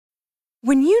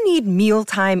When you need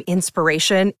mealtime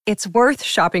inspiration, it's worth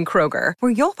shopping Kroger,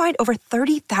 where you'll find over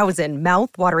 30,000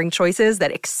 mouth-watering choices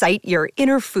that excite your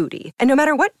inner foodie. And no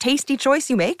matter what tasty choice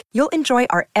you make, you'll enjoy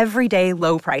our everyday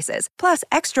low prices, plus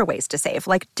extra ways to save,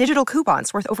 like digital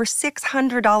coupons worth over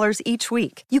 $600 each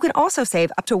week. You can also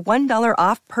save up to $1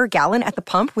 off per gallon at the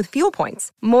pump with fuel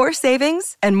points. More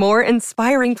savings and more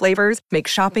inspiring flavors make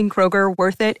shopping Kroger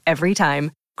worth it every time.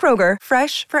 Kroger,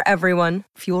 fresh for everyone.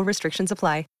 Fuel restrictions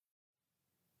apply.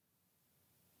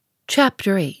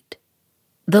 Chapter 8.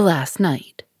 The Last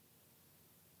Night.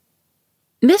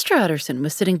 Mr. Utterson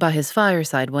was sitting by his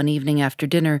fireside one evening after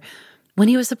dinner when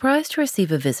he was surprised to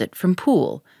receive a visit from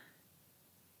Poole.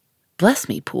 "Bless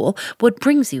me, Poole, what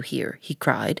brings you here?" he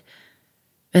cried.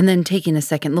 And then, taking a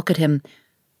second look at him,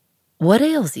 "What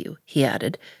ails you?" he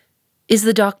added. "Is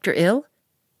the doctor ill?"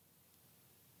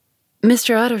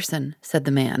 "Mr. Utterson," said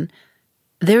the man,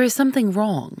 "there is something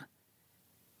wrong."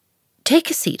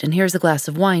 "Take a seat, and here's a glass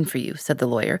of wine for you," said the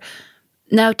lawyer.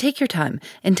 "Now take your time,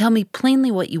 and tell me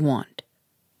plainly what you want."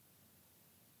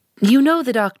 "You know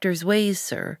the doctor's ways,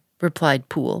 sir," replied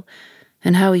Poole,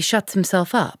 "and how he shuts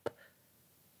himself up."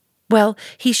 "Well,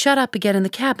 he's shut up again in the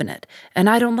cabinet, and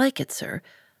I don't like it, sir.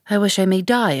 I wish I may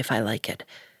die if I like it.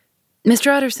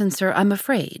 Mr. Utterson, sir, I'm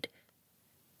afraid."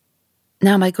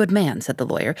 "Now, my good man," said the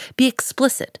lawyer, "be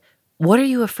explicit. What are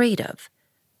you afraid of?"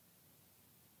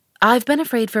 "I've been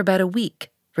afraid for about a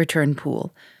week," returned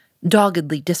Poole,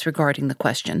 doggedly disregarding the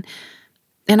question,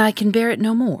 "and I can bear it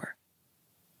no more."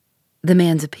 The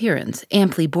man's appearance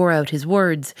amply bore out his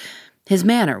words. His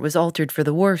manner was altered for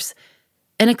the worse,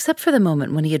 and except for the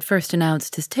moment when he had first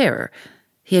announced his terror,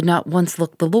 he had not once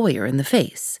looked the lawyer in the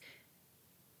face.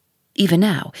 Even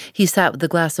now, he sat with the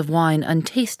glass of wine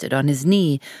untasted on his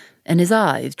knee, and his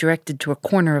eyes directed to a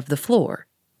corner of the floor.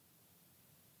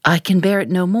 "I can bear it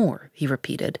no more," he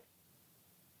repeated.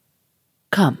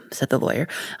 "Come," said the lawyer,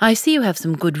 "I see you have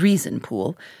some good reason,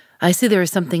 Poole. I see there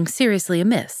is something seriously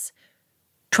amiss.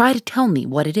 Try to tell me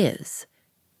what it is."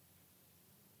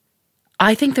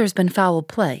 "I think there's been foul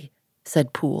play,"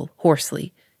 said Poole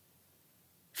hoarsely.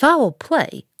 "Foul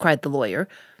play?" cried the lawyer,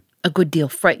 a good deal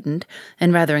frightened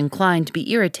and rather inclined to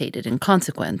be irritated in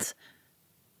consequence.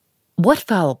 "What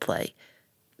foul play?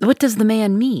 What does the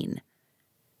man mean?"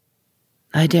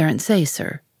 "I daren't say,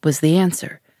 sir," was the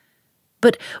answer.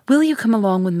 "But will you come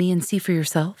along with me and see for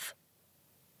yourself?"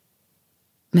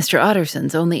 Mr.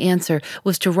 Utterson's only answer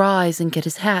was to rise and get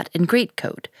his hat and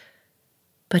greatcoat.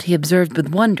 But he observed with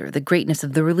wonder the greatness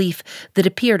of the relief that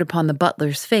appeared upon the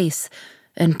butler's face,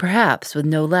 and perhaps with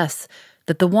no less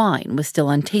that the wine was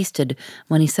still untasted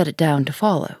when he set it down to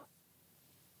follow.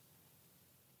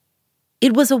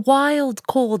 It was a wild,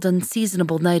 cold,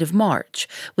 unseasonable night of March,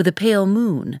 with a pale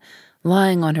moon,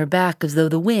 lying on her back as though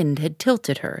the wind had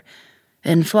tilted her,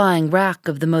 and flying wrack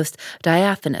of the most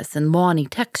diaphanous and lawny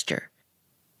texture.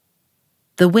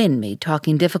 The wind made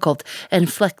talking difficult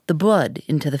and flecked the blood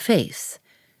into the face.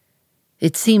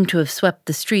 It seemed to have swept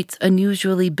the streets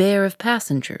unusually bare of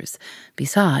passengers,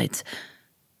 besides,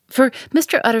 for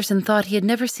Mr. Utterson thought he had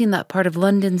never seen that part of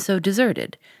London so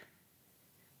deserted.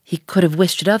 He could have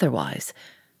wished it otherwise.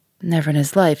 Never in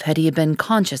his life had he been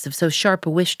conscious of so sharp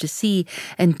a wish to see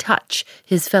and touch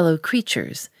his fellow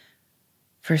creatures.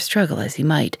 For struggle as he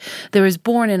might, there was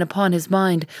borne in upon his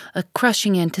mind a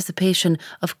crushing anticipation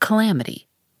of calamity.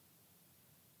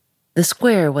 The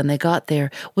square, when they got there,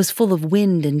 was full of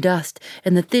wind and dust,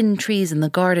 and the thin trees in the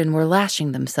garden were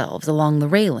lashing themselves along the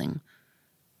railing.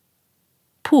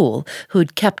 Poole, who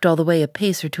had kept all the way a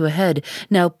pace or two ahead,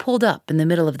 now pulled up in the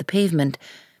middle of the pavement,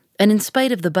 and in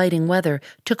spite of the biting weather,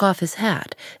 took off his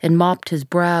hat and mopped his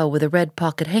brow with a red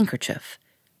pocket handkerchief.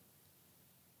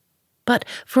 But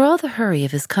for all the hurry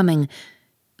of his coming,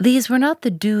 these were not the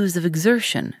dews of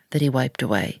exertion that he wiped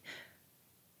away,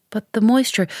 but the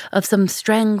moisture of some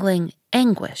strangling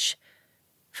anguish,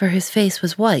 for his face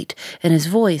was white, and his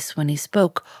voice, when he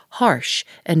spoke, harsh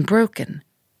and broken.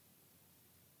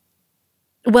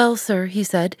 "Well, sir," he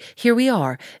said, "here we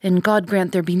are, and God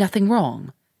grant there be nothing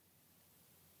wrong."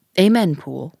 "Amen,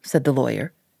 Poole," said the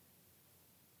lawyer.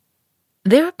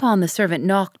 Thereupon the servant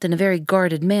knocked in a very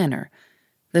guarded manner.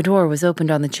 The door was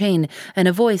opened on the chain, and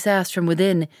a voice asked from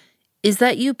within, "Is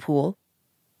that you, Poole?"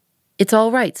 "It's all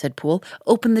right," said Poole.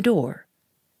 "Open the door."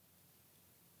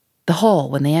 The hall,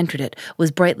 when they entered it,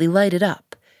 was brightly lighted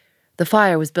up. The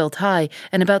fire was built high,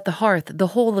 and about the hearth the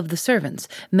whole of the servants,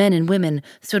 men and women,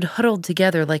 stood huddled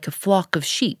together like a flock of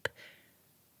sheep.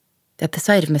 At the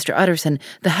sight of Mr. Utterson,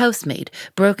 the housemaid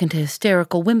broke into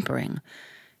hysterical whimpering,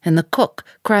 and the cook,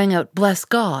 crying out, "Bless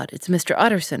God, it's Mr.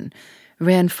 Utterson,"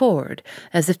 ran forward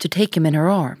as if to take him in her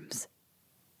arms.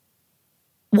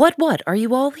 What are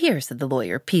you all here?" said the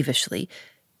lawyer peevishly.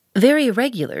 "Very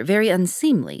irregular, very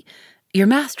unseemly. Your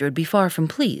master would be far from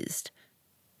pleased."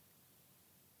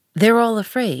 "They're all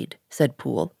afraid," said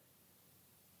Poole.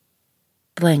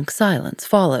 Blank silence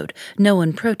followed, no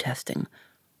one protesting.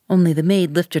 Only the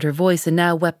maid lifted her voice and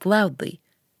now wept loudly.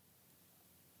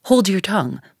 "Hold your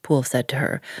tongue," Poole said to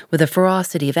her, with a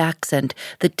ferocity of accent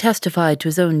that testified to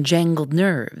his own jangled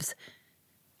nerves.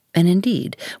 And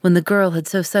indeed, when the girl had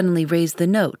so suddenly raised the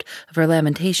note of her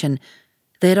lamentation,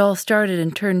 they had all started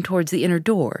and turned towards the inner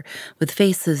door with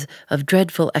faces of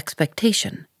dreadful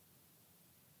expectation.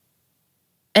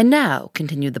 "And now,"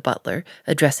 continued the butler,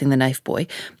 addressing the knife boy,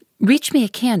 "reach me a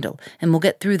candle, and we'll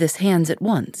get through this hands at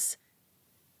once."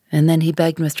 And then he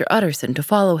begged Mr. Utterson to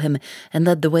follow him and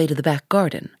led the way to the back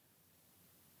garden.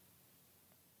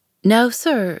 "Now,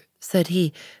 sir," said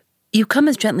he, "you come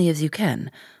as gently as you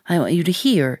can. I want you to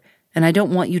hear, and I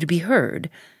don't want you to be heard.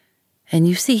 And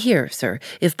you see here, sir,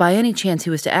 if by any chance he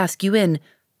was to ask you in,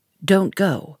 don't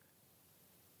go."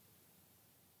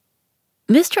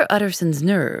 Mr. Utterson's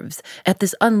nerves, at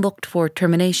this unlooked-for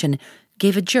termination,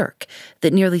 gave a jerk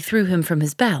that nearly threw him from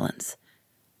his balance.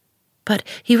 But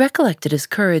he recollected his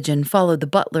courage and followed the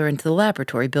butler into the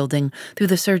laboratory building through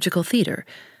the surgical theater,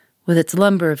 with its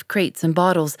lumber of crates and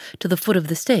bottles to the foot of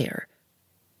the stair.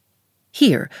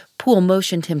 Here, Poole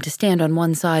motioned him to stand on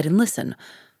one side and listen,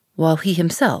 while he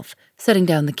himself, setting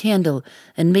down the candle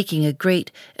and making a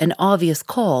great and obvious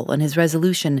call on his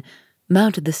resolution,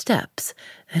 mounted the steps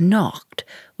and knocked,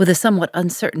 with a somewhat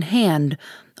uncertain hand,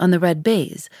 on the red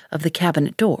baize of the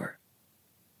cabinet door.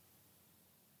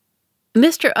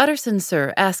 "Mr. Utterson,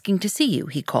 sir, asking to see you,"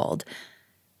 he called,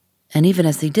 and even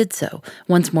as he did so,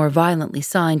 once more violently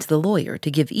signed to the lawyer to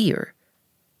give ear.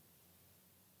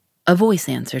 A voice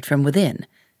answered from within.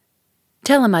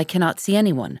 "Tell him I cannot see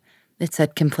anyone," it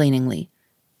said complainingly.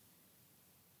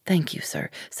 "Thank you, sir,"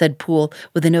 said Poole,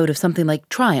 with a note of something like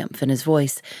triumph in his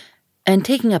voice, and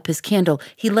taking up his candle,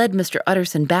 he led Mr.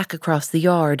 Utterson back across the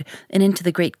yard and into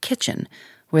the great kitchen,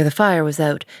 where the fire was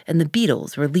out and the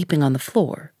beetles were leaping on the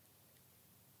floor.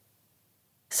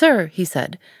 "Sir," he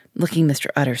said, looking Mr.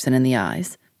 Utterson in the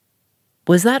eyes,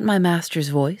 "was that my master's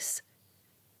voice?"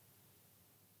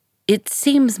 "It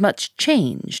seems much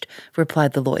changed,"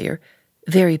 replied the lawyer,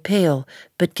 very pale,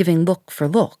 but giving look for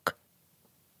look.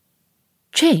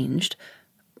 "Changed?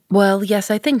 Well,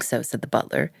 yes, I think so," said the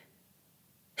butler.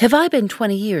 "Have I been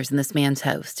 20 years in this man's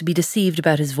house to be deceived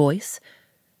about his voice?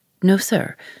 No,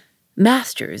 sir.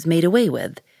 Master is made away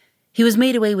with. He was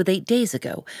made away with 8 days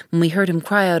ago, when we heard him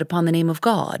cry out upon the name of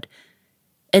God.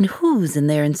 And who's in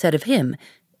there instead of him,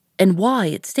 and why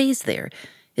it stays there,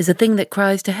 is a thing that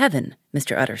cries to heaven,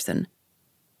 Mr. Utterson."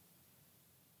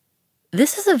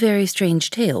 "This is a very strange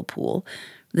tale, Poole.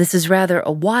 This is rather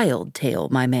a wild tale,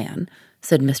 my man,"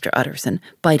 said Mr. Utterson,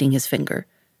 biting his finger.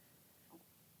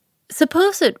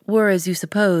 "Suppose it were as you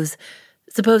suppose,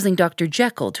 supposing Dr.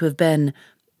 Jekyll to have been,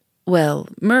 well,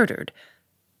 murdered.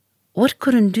 What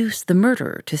could induce the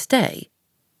murderer to stay?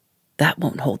 That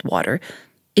won't hold water.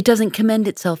 It doesn't commend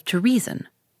itself to reason."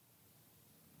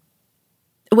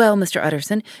 "Well, Mr.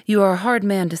 Utterson, you are a hard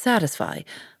man to satisfy,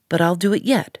 but I'll do it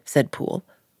yet," said Poole.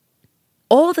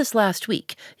 "All this last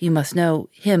week, you must know,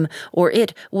 him or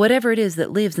it, whatever it is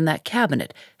that lives in that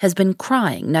cabinet, has been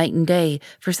crying night and day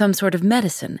for some sort of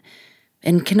medicine,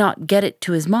 and cannot get it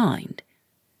to his mind.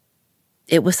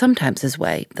 It was sometimes his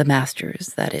way, the master's,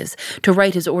 that is, to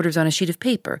write his orders on a sheet of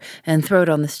paper and throw it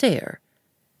on the stair.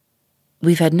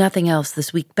 We've had nothing else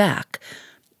this week back,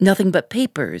 nothing but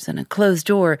papers and a closed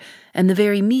door and the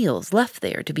very meals left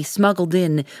there to be smuggled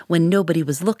in when nobody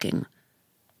was looking.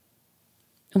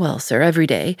 Well, sir, every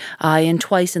day, aye, and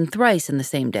twice and thrice in the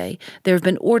same day, there have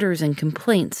been orders and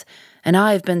complaints, and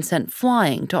I have been sent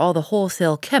flying to all the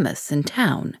wholesale chemists in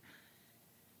town.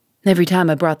 Every time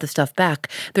I brought the stuff back,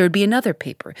 there would be another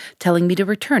paper telling me to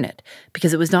return it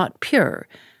because it was not pure,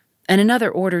 and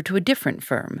another order to a different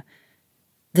firm.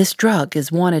 This drug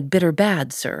is wanted bitter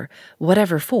bad, sir,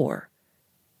 whatever for."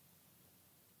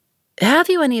 "Have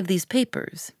you any of these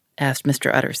papers?" asked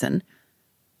Mr. Utterson.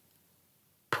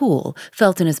 Poole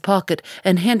felt in his pocket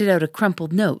and handed out a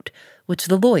crumpled note, which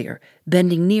the lawyer,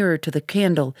 bending nearer to the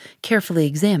candle, carefully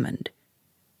examined.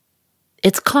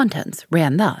 Its contents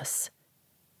ran thus: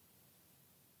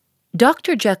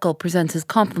 "Dr. Jekyll presents his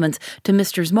compliments to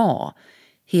Messrs. Maw.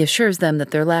 He assures them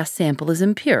that their last sample is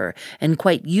impure and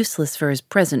quite useless for his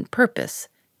present purpose.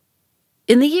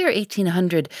 In the year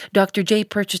 1800, Dr. J.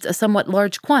 purchased a somewhat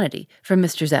large quantity from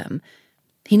Mr. M.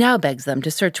 He now begs them to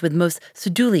search with most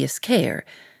sedulous care,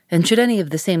 and should any of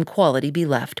the same quality be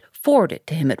left, forward it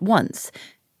to him at once.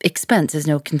 Expense is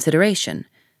no consideration.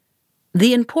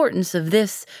 The importance of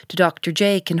this to Dr.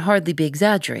 J can hardly be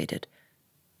exaggerated.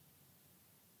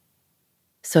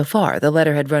 So far, the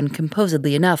letter had run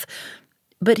composedly enough,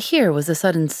 but here was a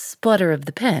sudden splutter of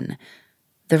the pen.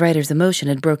 The writer's emotion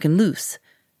had broken loose.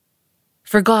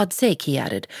 "For God's sake," he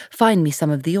added, "find me some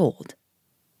of the old."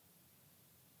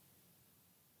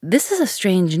 "This is a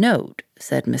strange note,"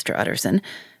 said Mr. Utterson,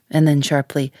 and then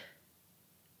sharply,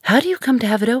 "How do you come to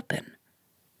have it open?"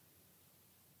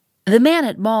 "The man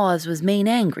at Mawes was main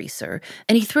angry, sir,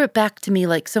 and he threw it back to me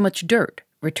like so much dirt,"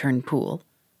 returned Poole.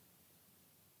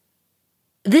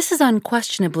 "This is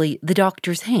unquestionably the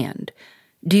doctor's hand.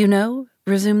 Do you know?"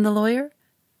 resumed the lawyer.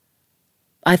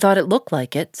 "I thought it looked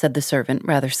like it," said the servant,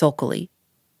 rather sulkily.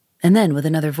 And then, with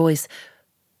another voice,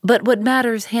 "But what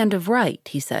matters hand of right,"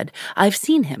 he said. "I've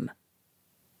seen him."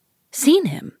 "Seen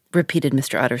him?" repeated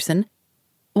Mr. Utterson.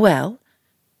 "Well?"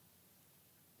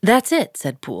 "That's it,"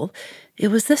 said Poole. "It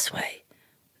was this way.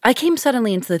 I came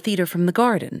suddenly into the theater from the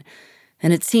garden,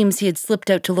 and it seems he had slipped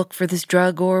out to look for this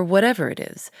drug or whatever it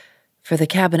is, for the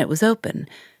cabinet was open,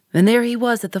 and there he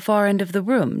was at the far end of the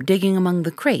room, digging among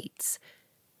the crates.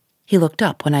 He looked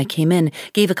up when I came in,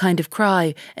 gave a kind of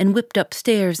cry, and whipped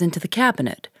upstairs into the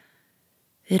cabinet.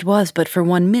 It was but for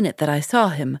 1 minute that I saw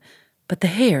him, but the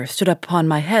hair stood up upon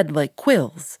my head like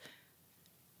quills.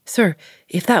 Sir,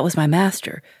 if that was my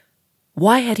master,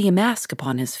 why had he a mask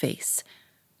upon his face?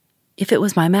 If it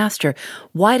was my master,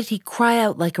 why did he cry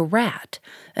out like a rat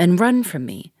and run from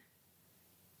me?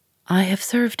 I have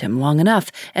served him long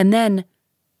enough, and then—"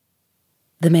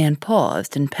 The man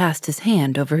paused and passed his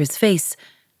hand over his face.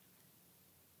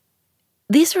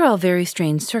 "These are all very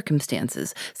strange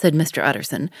circumstances," said Mr.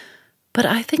 Utterson, "but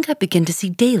I think I begin to see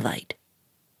daylight.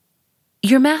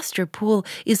 Your master, Poole,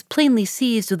 is plainly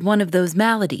seized with one of those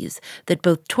maladies that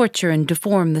both torture and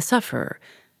deform the sufferer.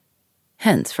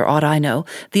 Hence, for aught I know,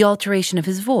 the alteration of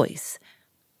his voice.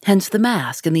 Hence the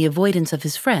mask and the avoidance of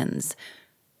his friends.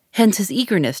 Hence his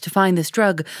eagerness to find this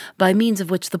drug by means of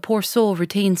which the poor soul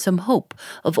retains some hope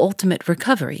of ultimate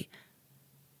recovery.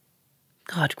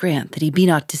 God grant that he be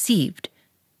not deceived.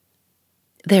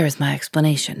 There is my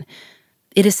explanation.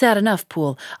 It is sad enough,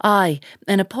 Poole, aye,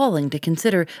 and appalling to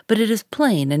consider, but it is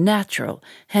plain and natural,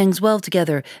 hangs well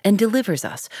together, and delivers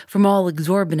us from all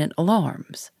exorbitant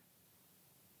alarms."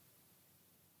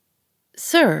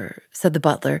 "Sir," said the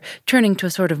butler, turning to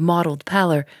a sort of mottled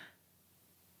pallor,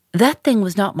 "that thing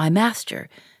was not my master,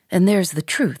 and there's the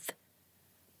truth.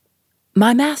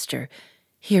 My master,"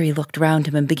 here he looked round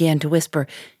him and began to whisper,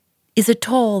 "is a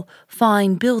tall,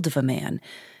 fine build of a man,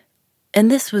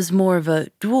 and this was more of a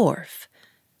dwarf."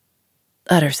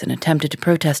 Utterson attempted to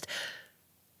protest.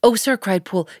 "Oh, sir," cried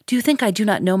Poole, "do you think I do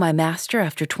not know my master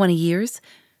after 20 years?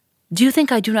 Do you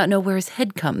think I do not know where his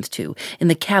head comes to in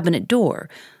the cabinet door,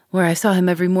 where I saw him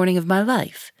every morning of my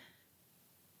life?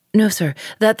 No, sir,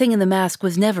 that thing in the mask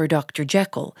was never Dr.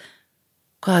 Jekyll.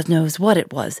 God knows what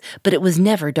it was, but it was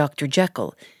never Dr.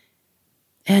 Jekyll.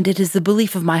 And it is the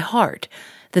belief of my heart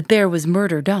that there was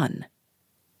murder done."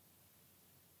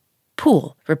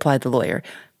 "Poole," replied the lawyer,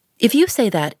 "if you say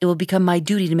that, it will become my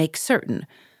duty to make certain.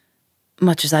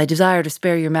 Much as I desire to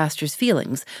spare your master's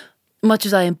feelings, much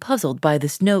as I am puzzled by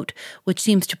this note which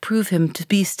seems to prove him to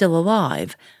be still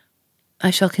alive, I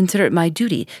shall consider it my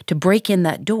duty to break in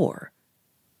that door."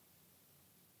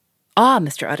 "Ah,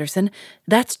 Mr. Utterson,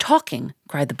 that's talking,"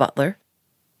 cried the butler.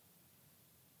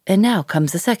 "And now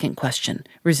comes the second question,"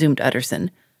 resumed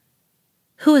Utterson.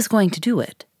 "Who is going to do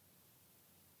it?"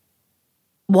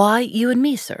 "Why, you and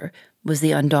me, sir," was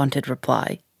the undaunted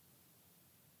reply.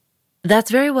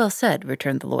 "That's very well said,"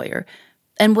 returned the lawyer,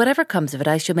 "and whatever comes of it,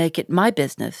 I shall make it my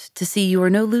business to see you are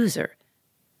no loser."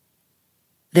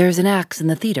 "There's an axe in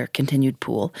the theater," continued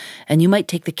Poole, "and you might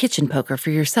take the kitchen poker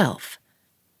for yourself."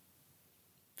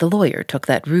 The lawyer took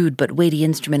that rude but weighty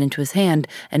instrument into his hand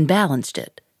and balanced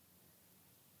it.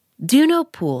 "Do you know,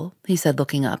 Poole," he said,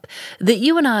 looking up, "that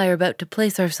you and I are about to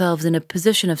place ourselves in a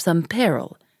position of some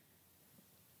peril?"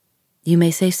 "You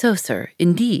may say so, sir,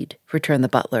 indeed," returned the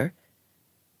butler.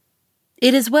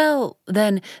 "It is well,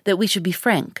 then, that we should be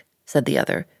frank," said the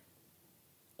other.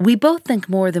 "We both think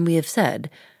more than we have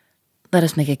said. Let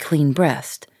us make a clean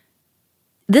breast.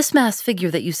 This masked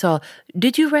figure that you saw,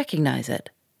 did you recognize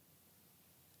it?"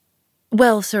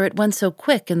 "Well, sir, it went so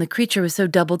quick, and the creature was so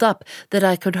doubled up that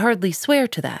I could hardly swear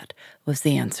to that," was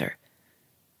the answer.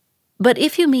 "But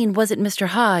if you mean, was it Mr.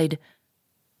 Hyde?"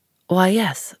 "Why,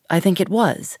 yes, I think it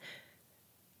was.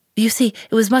 You see,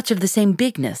 it was much of the same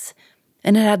bigness,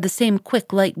 and it had the same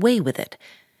quick, light way with it.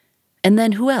 And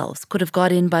then who else could have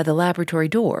got in by the laboratory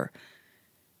door?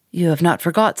 You have not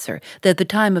forgot, sir, that at the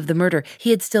time of the murder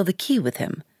he had still the key with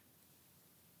him."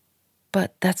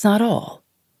 But that's not all.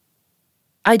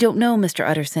 I don't know, Mr.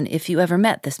 Utterson, if you ever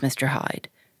met this Mr. Hyde.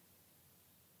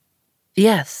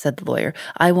 Yes, said the lawyer,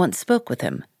 I once spoke with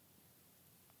him.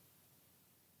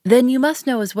 Then you must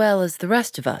know as well as the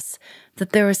rest of us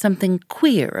that there is something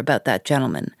queer about that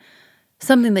gentleman,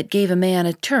 something that gave a man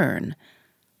a turn.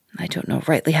 I don't know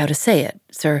rightly how to say it,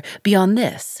 sir, beyond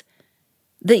this,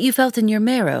 that you felt in your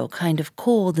marrow kind of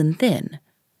cold and thin.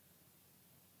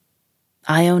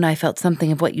 I own I felt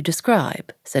something of what you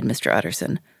describe, said Mr.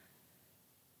 Utterson.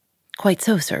 Quite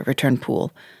so, sir, returned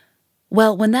Poole.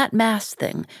 Well, when that masked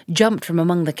thing jumped from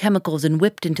among the chemicals and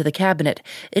whipped into the cabinet,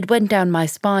 it went down my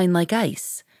spine like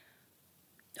ice.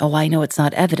 Oh, I know it's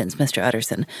not evidence, Mr.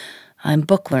 Utterson. I'm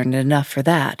book-learned enough for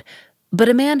that. But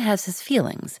a man has his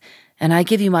feelings, and I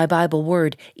give you my Bible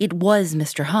word, it was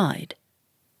Mr. Hyde.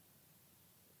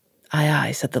 Aye,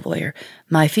 aye, said the lawyer.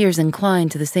 My fears incline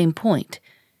to the same point.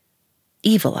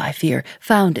 Evil, I fear,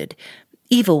 founded.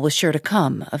 Evil was sure to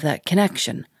come of that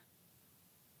connection.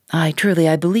 Aye, truly,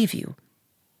 I believe you.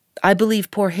 I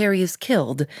believe poor Harry is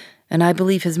killed, and I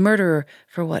believe his murderer,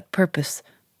 for what purpose,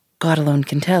 God alone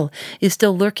can tell, is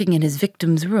still lurking in his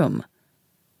victim's room.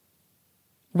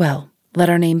 Well, let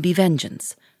our name be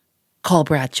Vengeance. Call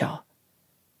Bradshaw.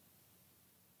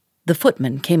 The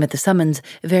footman came at the summons,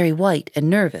 very white and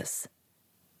nervous.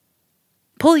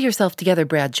 Pull yourself together,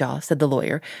 Bradshaw, said the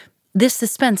lawyer. This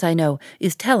suspense, I know,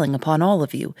 is telling upon all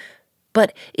of you,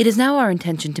 but it is now our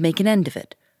intention to make an end of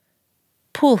it.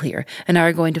 Poole here and I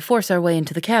are going to force our way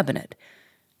into the cabinet.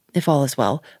 If all is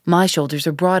well, my shoulders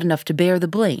are broad enough to bear the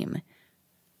blame.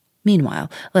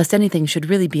 Meanwhile, lest anything should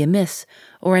really be amiss,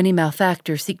 or any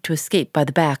malefactor seek to escape by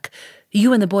the back,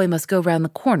 you and the boy must go round the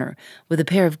corner with a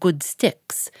pair of good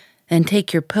sticks, and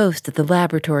take your post at the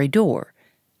laboratory door.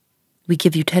 We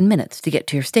give you 10 minutes to get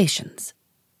to your stations.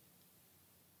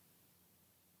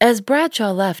 As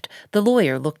Bradshaw left, the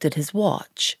lawyer looked at his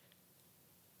watch.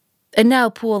 And now,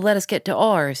 Poole, let us get to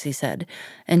ours, he said,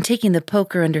 and taking the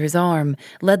poker under his arm,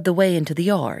 led the way into the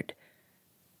yard.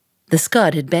 The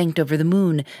scud had banked over the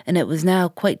moon, and it was now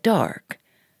quite dark.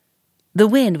 The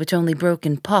wind, which only broke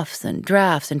in puffs and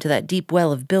draughts into that deep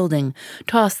well of building,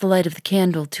 tossed the light of the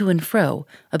candle to and fro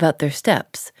about their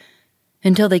steps,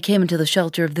 until they came into the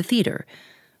shelter of the theatre,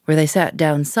 where they sat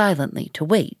down silently to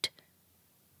wait.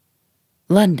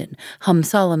 London hummed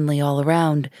solemnly all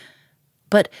around,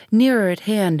 but nearer at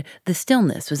hand the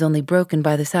stillness was only broken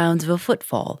by the sounds of a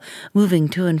footfall moving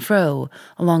to and fro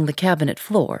along the cabinet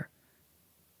floor.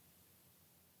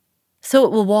 So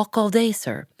it will walk all day,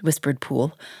 sir, whispered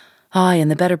Poole. Aye,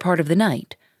 and the better part of the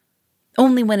night.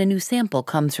 Only when a new sample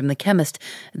comes from the chemist,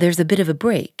 there's a bit of a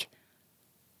break.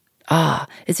 Ah,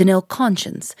 it's an ill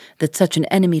conscience that's such an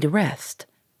enemy to rest.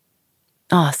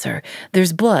 Ah, sir,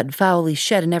 there's blood foully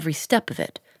shed in every step of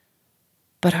it.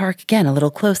 But hark again a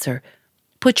little closer.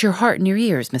 Put your heart in your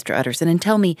ears, Mr. Utterson, and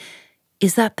tell me,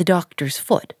 is that the doctor's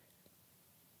foot?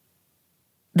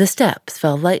 The steps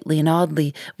fell lightly and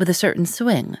oddly with a certain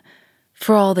swing,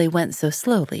 for all they went so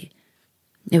slowly.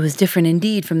 It was different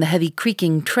indeed from the heavy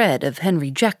creaking tread of Henry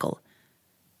Jekyll.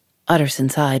 Utterson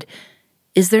sighed.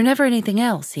 Is there never anything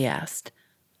else? He asked.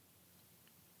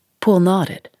 Poole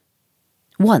nodded.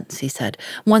 Once, he said,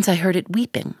 once I heard it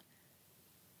weeping.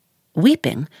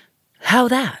 Weeping? How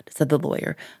that? Said the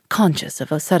lawyer, conscious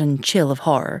of a sudden chill of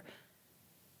horror.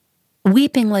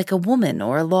 Weeping like a woman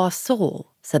or a lost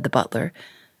soul, said the butler.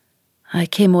 I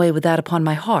came away with that upon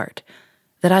my heart,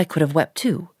 that I could have wept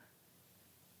too.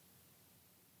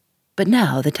 But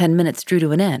now the 10 minutes drew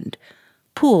to an end.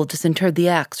 Poole disinterred the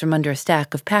axe from under a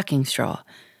stack of packing straw.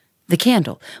 The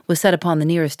candle was set upon the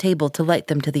nearest table to light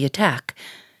them to the attack,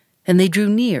 and they drew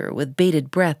near with bated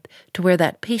breath to where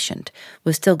that patient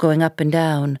was still going up and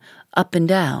down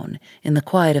in the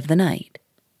quiet of the night.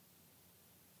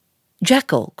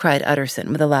 Jekyll, cried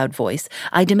Utterson with a loud voice,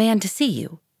 I demand to see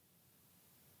you.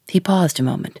 He paused a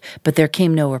moment, but there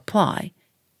came no reply.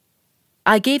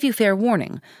 I gave you fair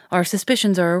warning. Our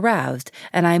suspicions are aroused,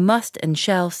 and I must and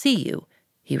shall see you,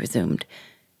 he resumed.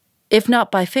 If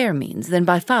not by fair means, then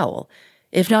by foul.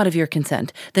 If not of your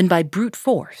consent, then by brute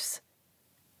force.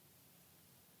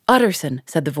 Utterson,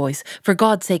 said the voice, for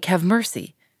God's sake have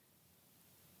mercy.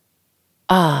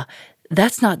 Ah,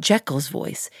 that's not Jekyll's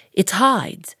voice. It's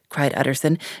Hyde's, cried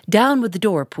Utterson. Down with the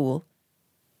door, Poole.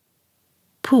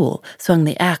 Poole swung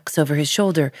the axe over his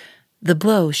shoulder. The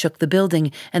blow shook the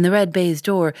building, and the red baize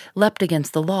door leapt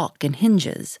against the lock and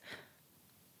hinges.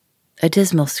 A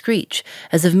dismal screech,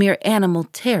 as of mere animal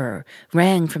terror,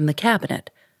 rang from the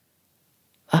cabinet.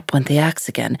 Up went the axe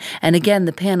again, and again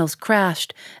the panels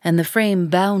crashed, and the frame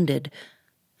bounded.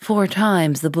 4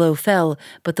 times the blow fell,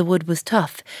 but the wood was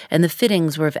tough, and the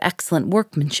fittings were of excellent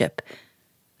workmanship,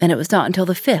 and it was not until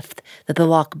the 5th that the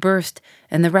lock burst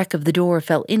and the wreck of the door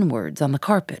fell inwards on the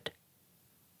carpet.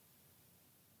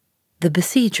 The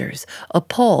besiegers,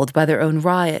 appalled by their own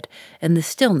riot and the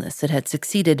stillness that had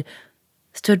succeeded,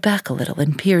 stood back a little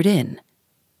and peered in.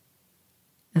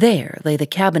 There lay the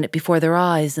cabinet before their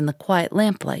eyes in the quiet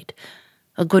lamplight,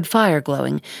 a good fire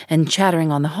glowing and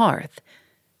chattering on the hearth,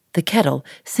 the kettle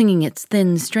singing its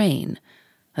thin strain,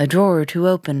 a drawer or two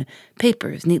open,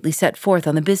 papers neatly set forth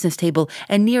on the business table,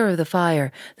 and nearer the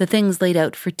fire the things laid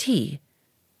out for tea.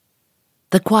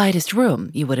 The quietest room,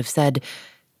 you would have said,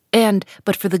 and,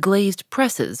 but for the glazed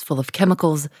presses full of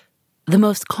chemicals, the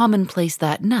most commonplace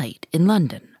that night in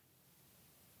London.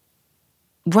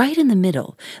 Right in the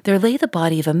middle there lay the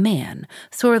body of a man,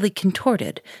 sorely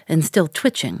contorted and still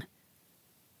twitching.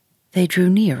 They drew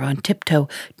near on tiptoe,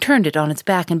 turned it on its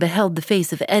back, and beheld the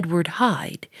face of Edward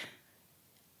Hyde.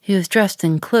 He was dressed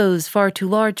in clothes far too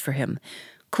large for him,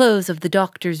 clothes of the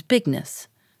doctor's bigness.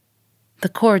 The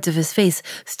cords of his face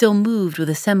still moved with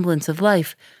a semblance of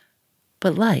life,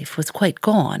 but life was quite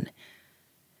gone.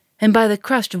 And by the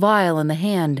crushed vial in the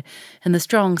hand and the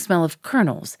strong smell of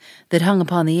kernels that hung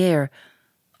upon the air,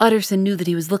 Utterson knew that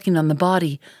he was looking on the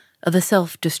body of a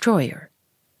self-destroyer.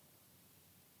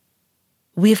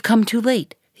 "We have come too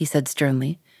late," he said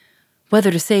sternly.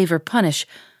 "Whether to save or punish,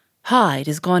 Hyde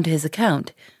has gone to his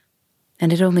account,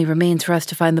 and it only remains for us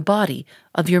to find the body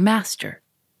of your master."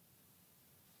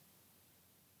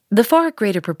 The far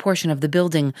greater proportion of the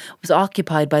building was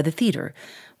occupied by the theatre,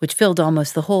 which filled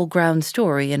almost the whole ground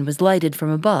story and was lighted from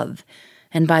above,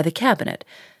 and by the cabinet,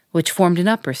 which formed an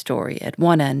upper story at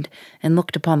one end and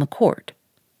looked upon the court.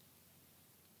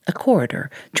 A corridor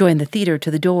joined the theatre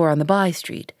to the door on the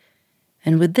by-street,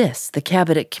 and with this the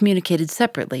cabinet communicated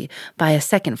separately by a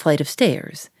second flight of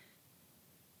stairs.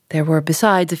 There were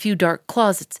besides a few dark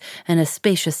closets and a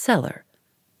spacious cellar.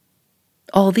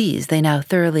 All these they now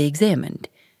thoroughly examined.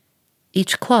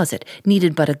 Each closet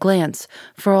needed but a glance,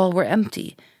 for all were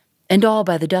empty, and all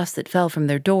by the dust that fell from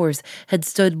their doors had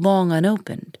stood long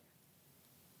unopened.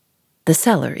 The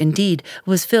cellar, indeed,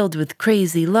 was filled with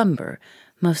crazy lumber,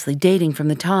 mostly dating from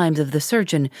the times of the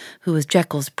surgeon who was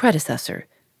Jekyll's predecessor.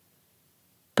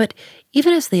 But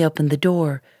even as they opened the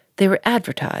door, they were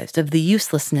advertised of the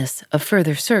uselessness of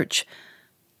further search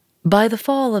by the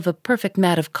fall of a perfect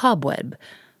mat of cobweb,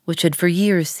 which had for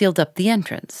years sealed up the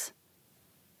entrance.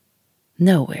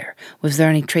 Nowhere was there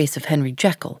any trace of Henry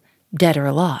Jekyll, dead or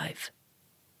alive.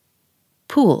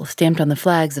 Poole stamped on the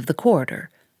flags of the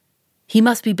corridor. "He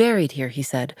must be buried here," he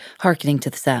said, hearkening to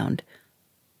the sound.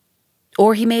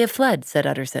 "Or he may have fled," said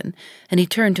Utterson, and he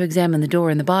turned to examine the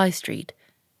door in the by-street.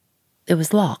 It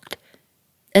was locked,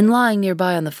 and lying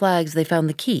nearby on the flags they found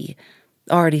the key,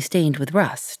 already stained with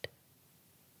rust.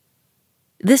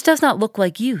 "This does not look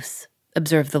like use,"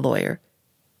 observed the lawyer.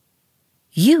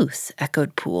 "Use?"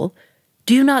 echoed Poole.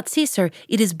 "Do you not see, sir,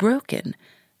 it is broken,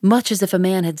 much as if a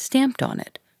man had stamped on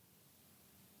it."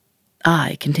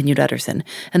 "Aye," continued Utterson,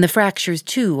 "and the fractures,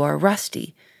 too, are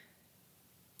rusty."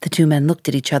 The two men looked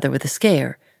at each other with a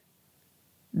scare.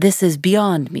 "This is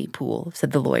beyond me, Poole,"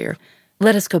 said the lawyer.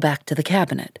 "Let us go back to the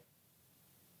cabinet."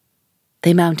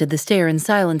 They mounted the stair in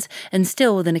silence, and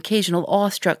still with an occasional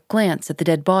awestruck glance at the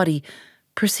dead body,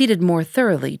 proceeded more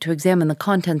thoroughly to examine the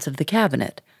contents of the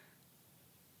cabinet.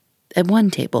 At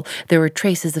one table there were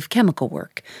traces of chemical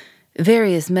work,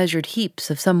 various measured heaps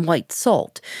of some white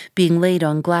salt being laid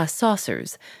on glass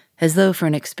saucers, as though for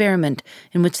an experiment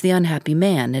in which the unhappy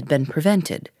man had been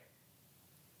prevented.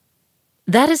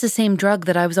 "That is the same drug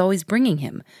that I was always bringing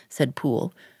him," said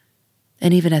Poole,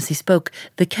 and even as he spoke,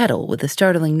 the kettle with a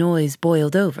startling noise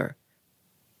boiled over.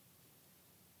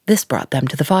 This brought them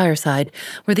to the fireside,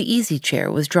 where the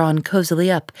easy-chair was drawn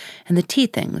cosily up, and the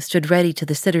tea-things stood ready to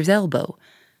the sitter's elbow,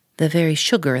 the very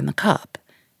sugar in the cup.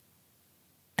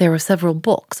 There were several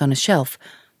books on a shelf.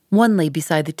 One lay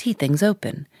beside the tea-things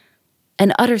open,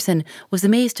 and Utterson was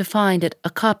amazed to find it a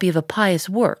copy of a pious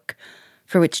work,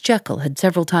 for which Jekyll had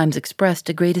several times expressed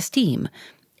a great esteem,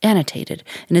 annotated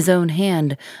in his own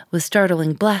hand with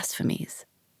startling blasphemies.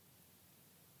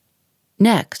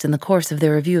 Next, in the course of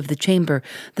their review of the chamber,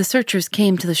 the searchers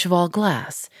came to the cheval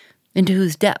glass, into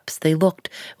whose depths they looked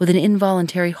with an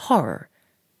involuntary horror.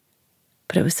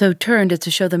 But it was so turned as to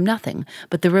show them nothing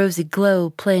but the rosy glow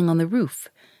playing on the roof,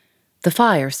 the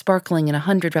fire sparkling in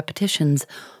 100 repetitions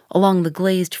along the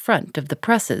glazed front of the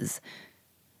presses,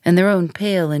 and their own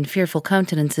pale and fearful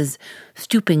countenances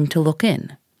stooping to look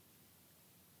in.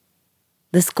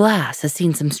 "This glass has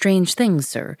seen some strange things,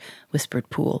 sir," whispered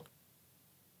Poole.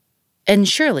 "And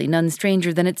surely none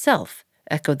stranger than itself,"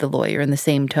 echoed the lawyer in the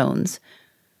same tones.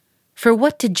 For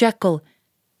what did Jekyll—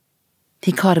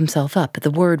 He caught himself up at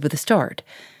the word with a start,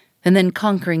 and then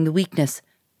conquering the weakness,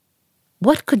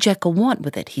 What could Jekyll want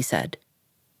with it, he said.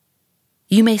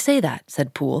 You may say that,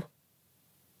 said Poole.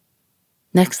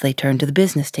 Next they turned to the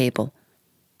business table.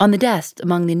 On the desk,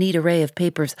 among the neat array of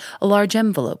papers, a large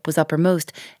envelope was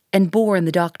uppermost and bore in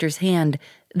the doctor's hand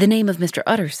the name of Mr.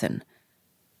 Utterson.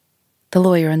 The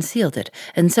lawyer unsealed it,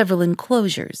 and several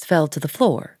enclosures fell to the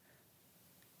floor.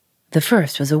 The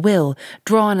first was a will,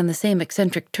 drawn on the same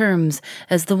eccentric terms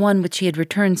as the one which he had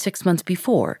returned 6 months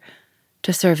before,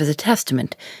 to serve as a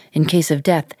testament in case of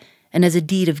death and as a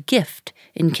deed of gift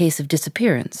in case of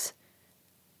disappearance.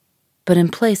 But in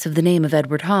place of the name of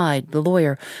Edward Hyde, the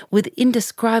lawyer, with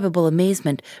indescribable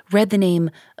amazement, read the name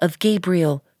of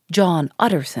Gabriel John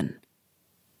Utterson.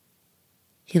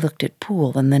 He looked at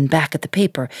Poole and then back at the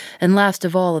paper, and last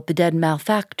of all at the dead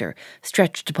malefactor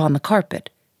stretched upon the carpet.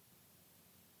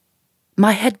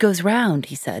 My head goes round,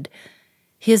 he said.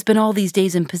 He has been all these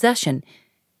days in possession.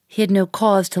 He had no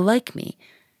cause to like me.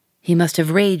 He must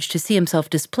have raged to see himself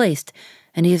displaced,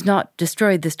 and he has not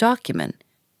destroyed this document.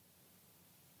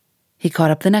 He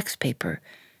caught up the next paper.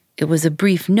 It was a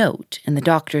brief note in the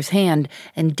doctor's hand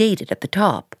and dated at the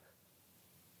top.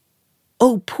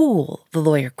 Oh, Poole, the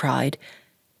lawyer cried.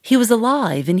 He was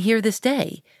alive and here this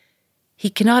day.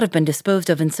 He cannot have been disposed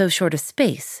of in so short a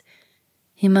space.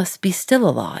 He must be still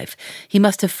alive. He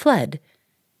must have fled.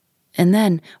 And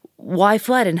then, why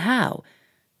fled and how?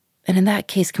 And in that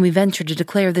case, can we venture to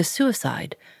declare this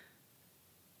suicide?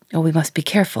 Oh, we must be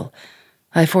careful.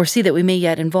 I foresee that we may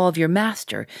yet involve your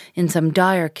master in some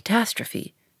dire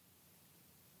catastrophe.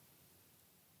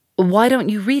 Why don't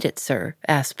you read it, sir?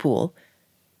 Asked Poole.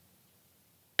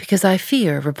 Because I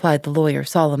fear, replied the lawyer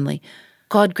solemnly,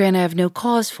 God grant I have no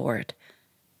cause for it.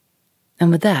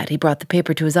 And with that he brought the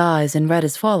paper to his eyes and read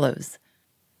as follows.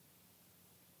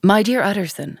 My dear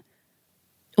Utterson,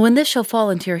 when this shall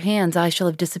fall into your hands, I shall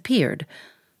have disappeared.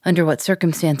 Under what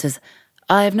circumstances,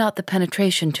 I have not the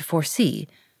penetration to foresee.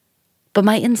 But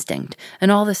my instinct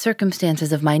and all the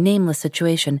circumstances of my nameless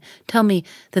situation tell me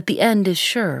that the end is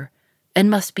sure and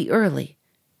must be early.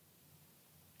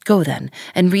 Go, then,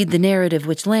 and read the narrative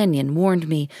which Lanyon warned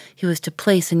me he was to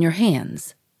place in your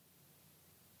hands.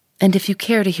 And if you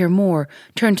care to hear more,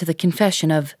 turn to the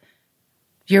confession of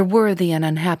your worthy and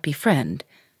unhappy friend,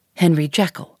 Henry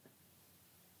Jekyll.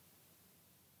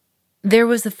 There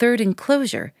was a third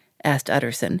enclosure, asked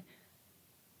Utterson.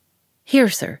 Here,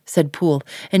 sir, said Poole,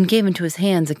 and gave into his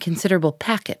hands a considerable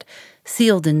packet,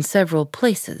 sealed in several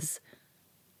places.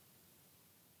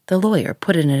 The lawyer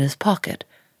put it in his pocket.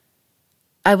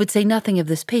 I would say nothing of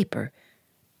this paper.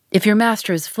 If your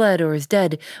master has fled or is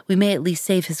dead, we may at least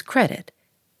save his credit.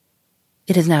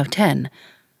 It is now 10.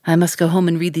 I must go home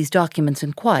and read these documents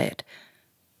in quiet.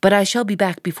 But I shall be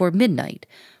back before midnight,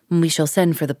 when we shall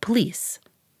send for the police.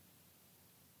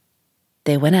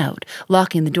 They went out,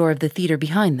 locking the door of the theater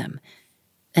behind them,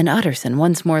 and Utterson,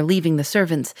 once more leaving the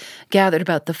servants gathered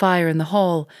about the fire in the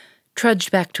hall, trudged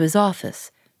back to his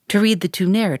office to read the 2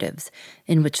 narratives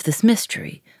in which this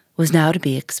mystery was now to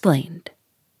be explained.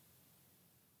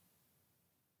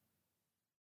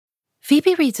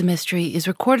 Phoebe Reads a Mystery is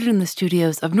recorded in the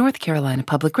studios of North Carolina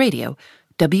Public Radio,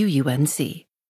 WUNC.